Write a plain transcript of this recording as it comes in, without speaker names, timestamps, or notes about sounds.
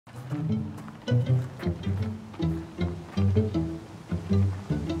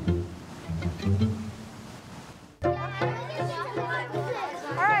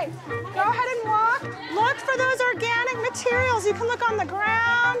You can look on the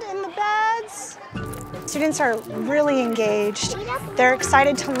ground, in the beds. Students are really engaged. They're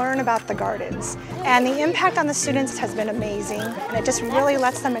excited to learn about the gardens. And the impact on the students has been amazing. And it just really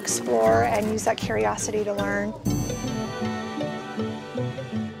lets them explore and use that curiosity to learn.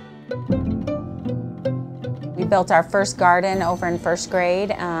 We built our first garden over in first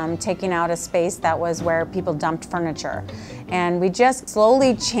grade, taking out a space that was where people dumped furniture. And we just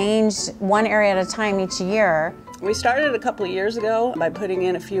slowly changed one area at a time each year. We started a couple of years ago by putting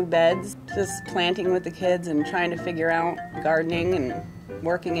in a few beds, just planting with the kids and trying to figure out gardening and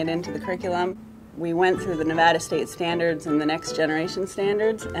working it into the curriculum. We went through the Nevada State Standards and the Next Generation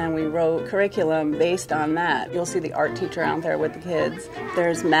Standards, and we wrote curriculum based on that. You'll see the art teacher out there with the kids.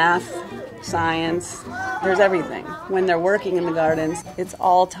 There's math, science, there's everything. When they're working in the gardens, it's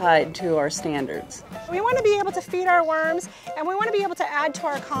all tied to our standards. We want to be able to feed our worms, and we want to be able to add to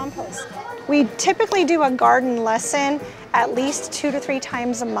our compost. We typically do a garden lesson at least 2 to 3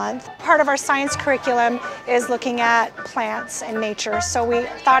 times a month. Part of our science curriculum is looking at plants and nature, so we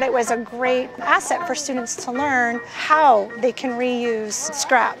thought it was a great asset for students to learn how they can reuse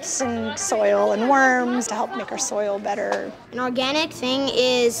scraps and soil and worms to help make our soil better. An organic thing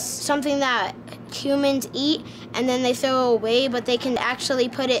is something that humans eat and then they throw away, but they can actually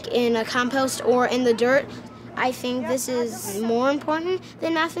put it in a compost or in the dirt. I think this is more important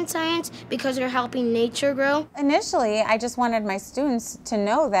than math and science because they're helping nature grow. Initially, I just wanted my students to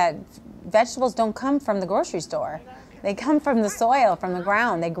know that vegetables don't come from the grocery store. They come from the soil, from the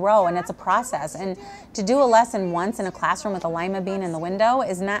ground. They grow, and it's a process. And to do a lesson once in a classroom with a lima bean in the window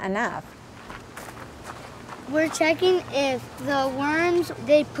is not enough. We're checking if the worms,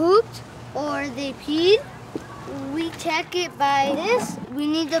 they pooped or they peed. We check it by this. We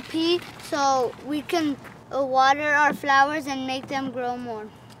need to pee so we can water our flowers and make them grow more.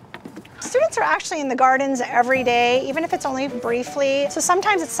 Students are actually in the gardens every day, even if it's only briefly. So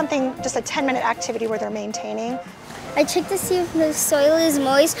sometimes it's something, just a 10-minute activity where they're maintaining. I check to see if the soil is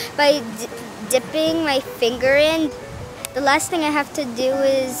moist by dipping my finger in. The last thing I have to do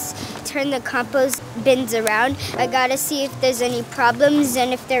is turn the compost bins around. I gotta see if there's any problems,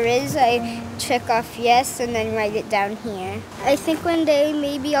 and if there is, I check off yes and then write it down here. I think one day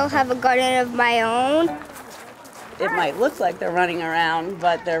maybe I'll have a garden of my own. It might look like they're running around,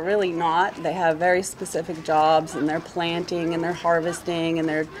 but they're really not. They have very specific jobs, and they're planting and they're harvesting and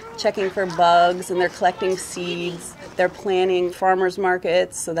they're checking for bugs and they're collecting seeds. They're planning farmers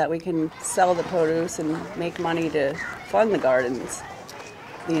markets so that we can sell the produce and make money to fund the gardens.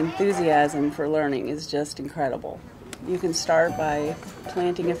 The enthusiasm for learning is just incredible. You can start by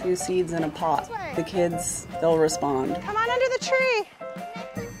planting a few seeds in a pot. The kids, they'll respond. Come on under the tree.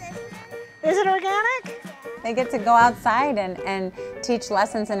 Is it organic? They get to go outside and teach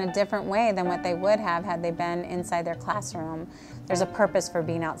lessons in a different way than what they would have had they been inside their classroom. There's a purpose for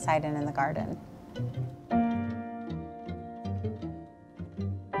being outside and in the garden.